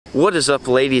What is up,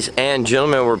 ladies and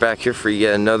gentlemen? We're back here for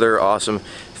yet another awesome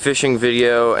fishing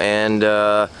video, and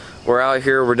we're out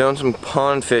here, we're doing some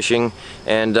pond fishing,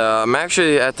 and I'm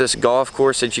actually at this golf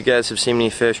course that you guys have seen me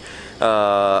fish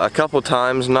a couple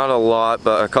times, not a lot,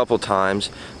 but a couple times,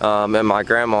 and my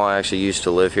grandma actually used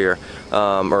to live here,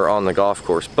 or on the golf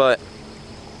course, but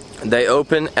they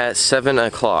open at 7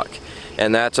 o'clock,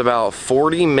 and that's about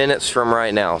 40 minutes from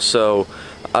right now, so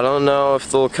I don't know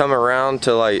if they'll come around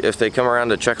to, like, if they come around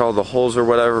to check all the holes or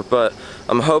whatever, but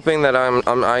I'm hoping that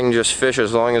I can just fish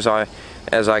as long as I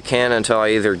can until I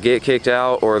either get kicked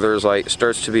out or there's like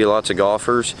starts to be lots of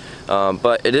golfers.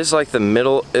 But it is like the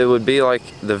middle, it would be like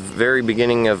the very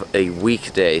beginning of a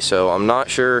weekday, so I'm not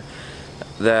sure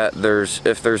that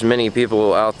if there's many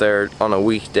people out there on a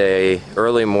weekday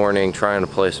early morning trying to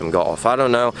play some golf. I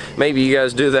don't know, maybe you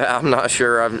guys do that, I'm not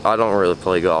sure. I don't really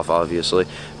play golf, obviously,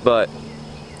 but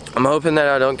I'm hoping that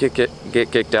I don't get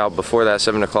kicked out before that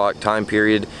 7 o'clock time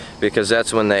period, because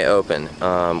that's when they open.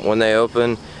 When they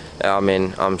open, I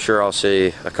mean, I'm sure I'll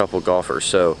see a couple golfers.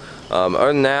 So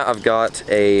other than that, I've got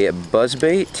a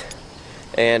buzzbait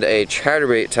and a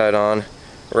chatterbait tied on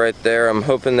right there. I'm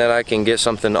hoping that I can get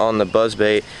something on the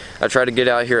buzzbait. I tried to get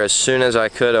out here as soon as I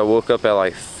could. I woke up at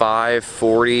like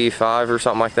 5:45 or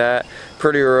something like that,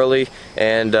 pretty early,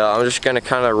 and I'm just gonna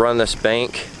kind of run this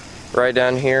bank right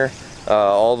down here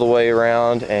all the way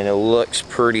around, and it looks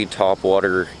pretty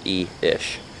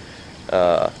topwater-y-ish.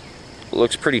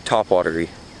 Looks pretty topwatery,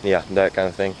 yeah, that kind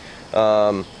of thing.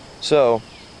 So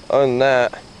other than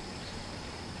that,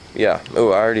 yeah.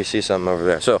 Oh, I already see something over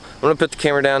there. So I'm gonna put the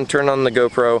camera down, turn on the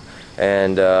GoPro,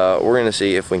 and we're gonna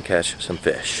see if we can catch some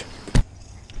fish.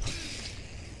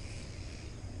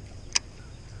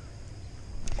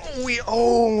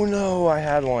 Oh no, I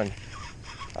had one.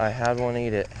 I had one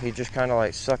eat it. He just kind of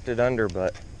like sucked it under,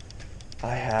 but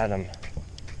I had him.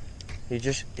 He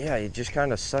just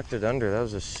kind of sucked it under. That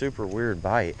was a super weird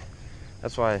bite.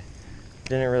 That's why I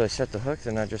didn't really set the hook.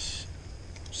 Then I just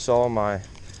saw my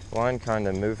line kind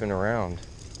of moving around.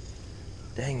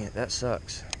 Dang it, that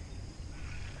sucks.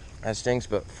 That stinks,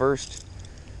 but first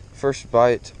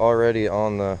bite already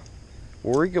on the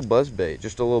Gorillapod buzzbait.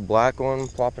 Just a little black one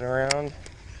plopping around.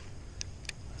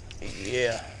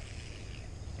 Yeah.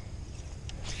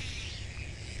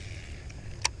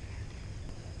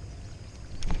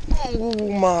 Oh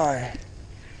my,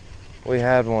 we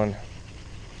had one.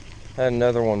 Had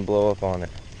another one blow up on it.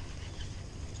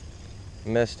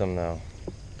 Missed him though.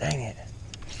 Dang it.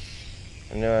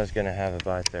 I knew I was gonna have a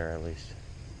bite there at least.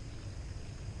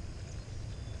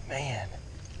 Man.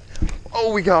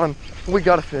 Oh, we got him. We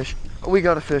got a fish. We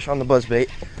got a fish on the buzzbait.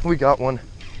 We got one.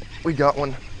 We got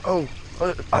one. Oh,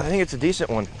 I think it's a decent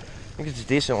one. I think it's a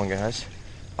decent one, guys.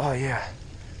 Oh yeah,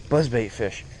 buzzbait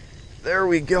fish. There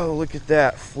we go, look at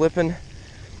that, flipping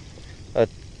a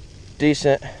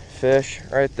decent fish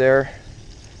right there.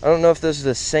 I don't know if this is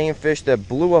the same fish that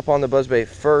blew up on the buzzbait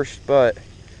first, but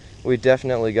we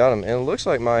definitely got him. And it looks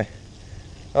like my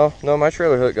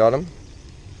trailer hook got him.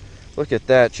 Look at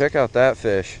that, check out that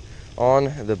fish on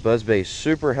the buzzbait.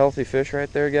 Super healthy fish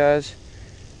right there, guys.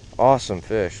 Awesome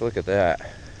fish, look at that.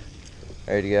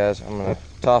 Alrighty guys, I'm gonna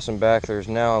toss him back. There's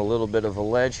now a little bit of a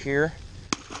ledge here.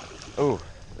 Oh.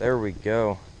 There we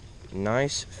go.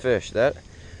 Nice fish. That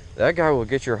guy will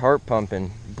get your heart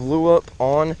pumping. Blew up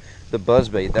on the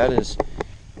buzzbait. That is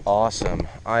awesome.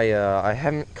 I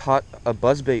haven't caught a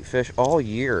buzzbait fish all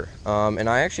year, and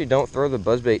I actually don't throw the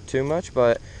buzzbait too much,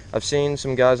 but I've seen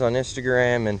some guys on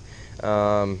Instagram, and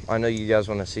I know you guys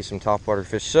want to see some topwater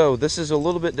fish. So this is a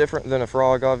little bit different than a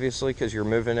frog, obviously, because you're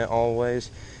moving it always.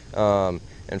 And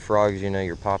frogs, you know,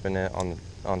 you're popping it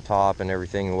on top and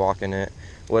everything, and walking it,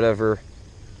 whatever.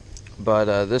 But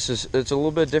it's a little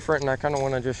bit different, and I kind of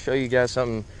want to just show you guys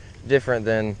something different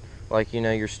than, like, you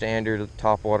know, your standard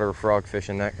topwater frog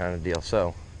fishing, that kind of deal.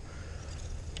 So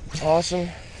awesome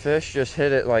fish, just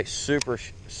hit it like super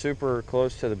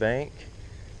close to the bank.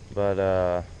 But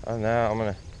other than that, I'm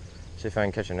gonna see if I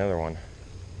can catch another one.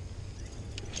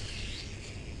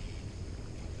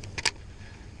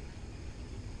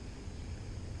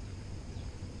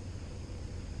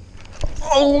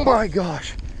 Oh my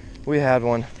gosh, we had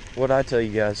one. What'd I tell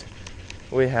you guys?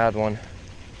 We had one.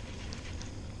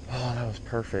 Oh, that was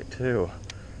perfect too.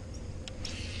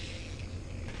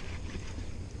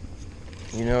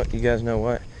 You know, you guys know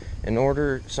what? In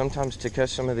order sometimes to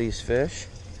catch some of these fish,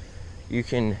 you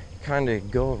can kind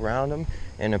of go around them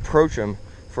and approach them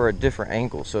for a different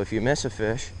angle. So if you miss a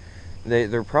fish,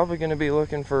 they're probably going to be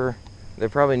looking for, they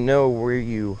probably know where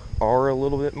you are a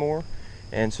little bit more.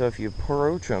 And so if you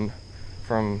approach them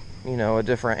from, you know, a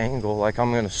different angle, like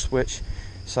I'm going to switch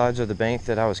sides of the bank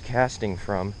that I was casting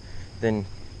from, then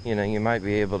you know you might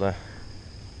be able to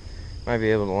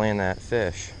land that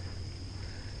fish.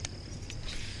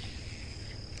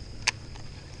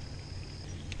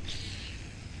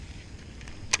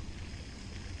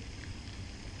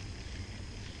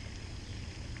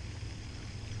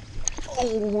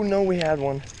 Oh no, we had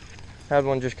one. Had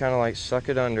one just kind of like suck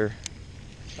it under.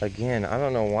 Again, I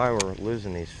don't know why we're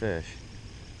losing these fish.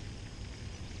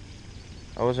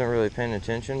 I wasn't really paying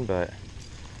attention, but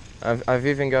I've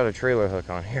even got a trailer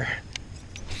hook on here.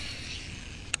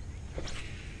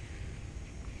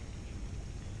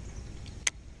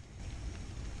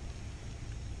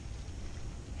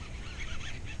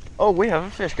 Oh, we have a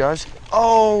fish, guys.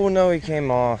 Oh no, he came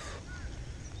off.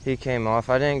 He came off.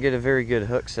 I didn't get a very good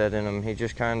hook set in him. He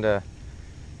just kind of,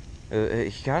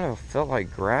 he kind of felt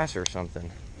like grass or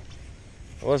something.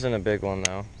 It wasn't a big one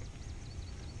though,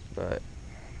 but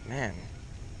man,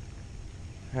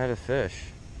 I had a fish.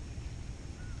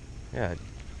 Yeah,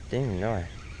 didn't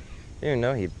even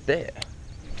know he bit.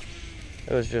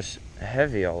 It was just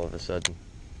heavy all of a sudden.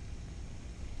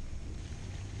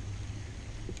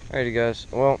 Alrighty guys,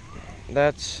 well,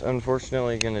 that's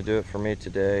unfortunately gonna do it for me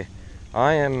today.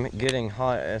 I am getting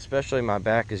hot, especially my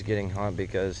back is getting hot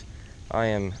because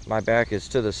my back is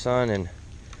to the sun, and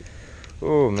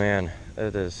oh man,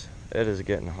 it is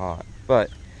getting hot. But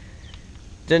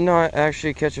did not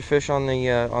actually catch a fish on the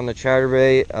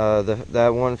chatterbait. That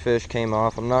one fish came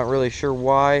off. I'm not really sure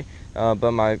why,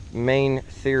 but my main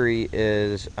theory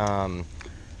is the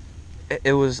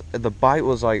bite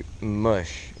was like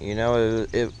mush, you know.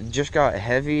 It just got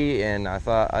heavy, and I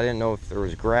didn't know if there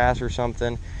was grass or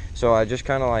something, so I just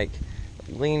kind of like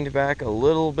leaned back a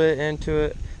little bit into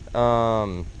it,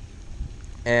 and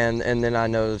then I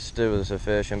noticed it was a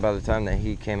fish, and by the time that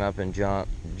he came up and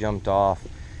jumped off,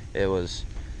 it was,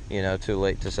 you know, too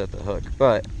late to set the hook.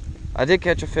 But I did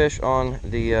catch a fish on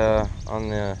the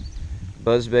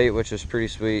BUZZBAIT, which is pretty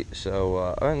sweet. So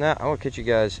other than that, I will catch you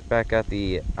guys back at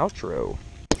the outro.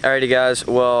 Alrighty guys,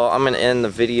 well, I'm gonna end the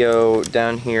video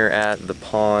down here at the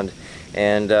pond,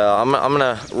 and I'm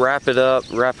gonna wrap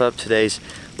up today's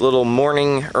little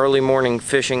early morning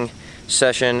fishing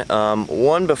session.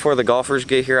 One before the golfers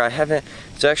get here.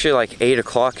 It's actually like 8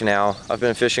 o'clock now. I've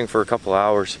been fishing for a couple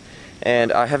hours,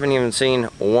 and I haven't even seen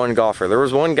one golfer. There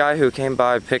was one guy who came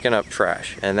by picking up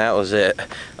trash, and that was it.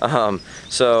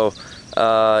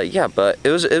 Yeah, but it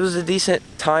was a decent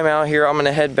time out here. I'm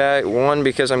gonna head back, one,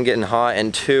 because I'm getting hot,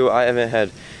 and two, I haven't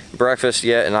had breakfast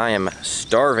yet, and I am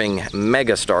starving,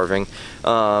 mega starving.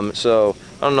 So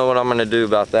I don't know what I'm gonna do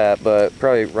about that, but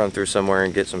probably run through somewhere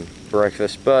and get some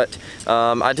breakfast. But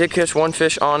I did catch one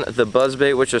fish on the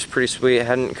BUZZBAIT, which was pretty sweet. I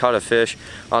hadn't caught a fish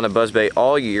on a BUZZBAIT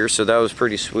all year, so that was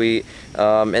pretty sweet.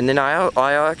 And then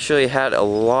I actually had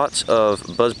lots of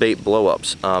BUZZBAIT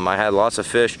blow-ups. I had lots of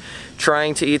fish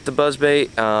trying to eat the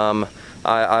BUZZBAIT.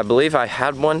 I believe I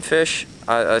had one fish.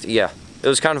 Yeah, it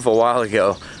was kind of a while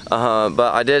ago.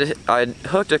 But I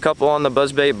hooked a couple on the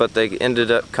BUZZBAIT, but they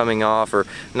ended up coming off or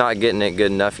not getting it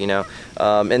good enough, you know.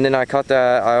 And then I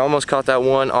almost caught that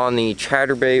one on the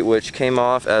chatterbait, which came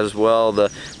off as well.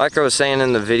 Like I was saying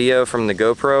in the video from the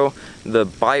GoPro, the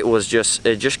bite was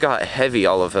it just got heavy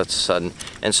all of a sudden.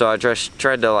 And so I just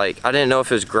tried to, like, I didn't know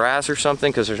if it was grass or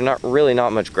something, because there's not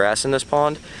much grass in this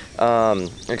pond,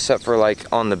 except for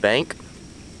like on the bank.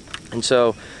 And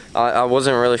so I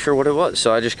wasn't really sure what it was,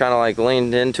 so I just kind of like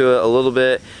leaned into it a little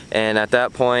bit, and at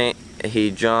that point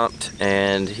he jumped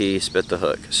and he spit the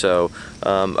hook. So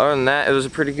other than that, it was a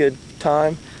pretty good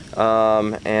time,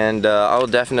 and I will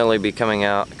definitely be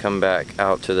come back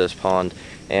out to this pond.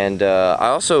 And I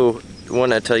also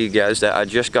want to tell you guys that I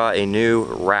just got a new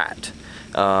rat.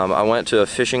 I went to a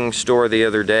fishing store the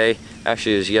other day,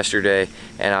 actually it was yesterday,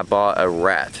 and I bought a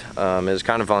rat. It was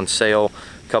kind of on sale,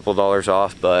 a couple dollars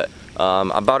off, but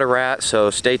I bought a rat, so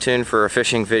stay tuned for a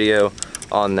fishing video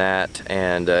on that,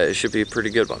 and it should be a pretty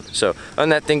good one. So other than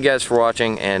that, thank you guys for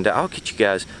watching, and I'll catch you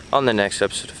guys on the next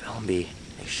episode of LMB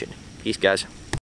Nation. Peace, guys.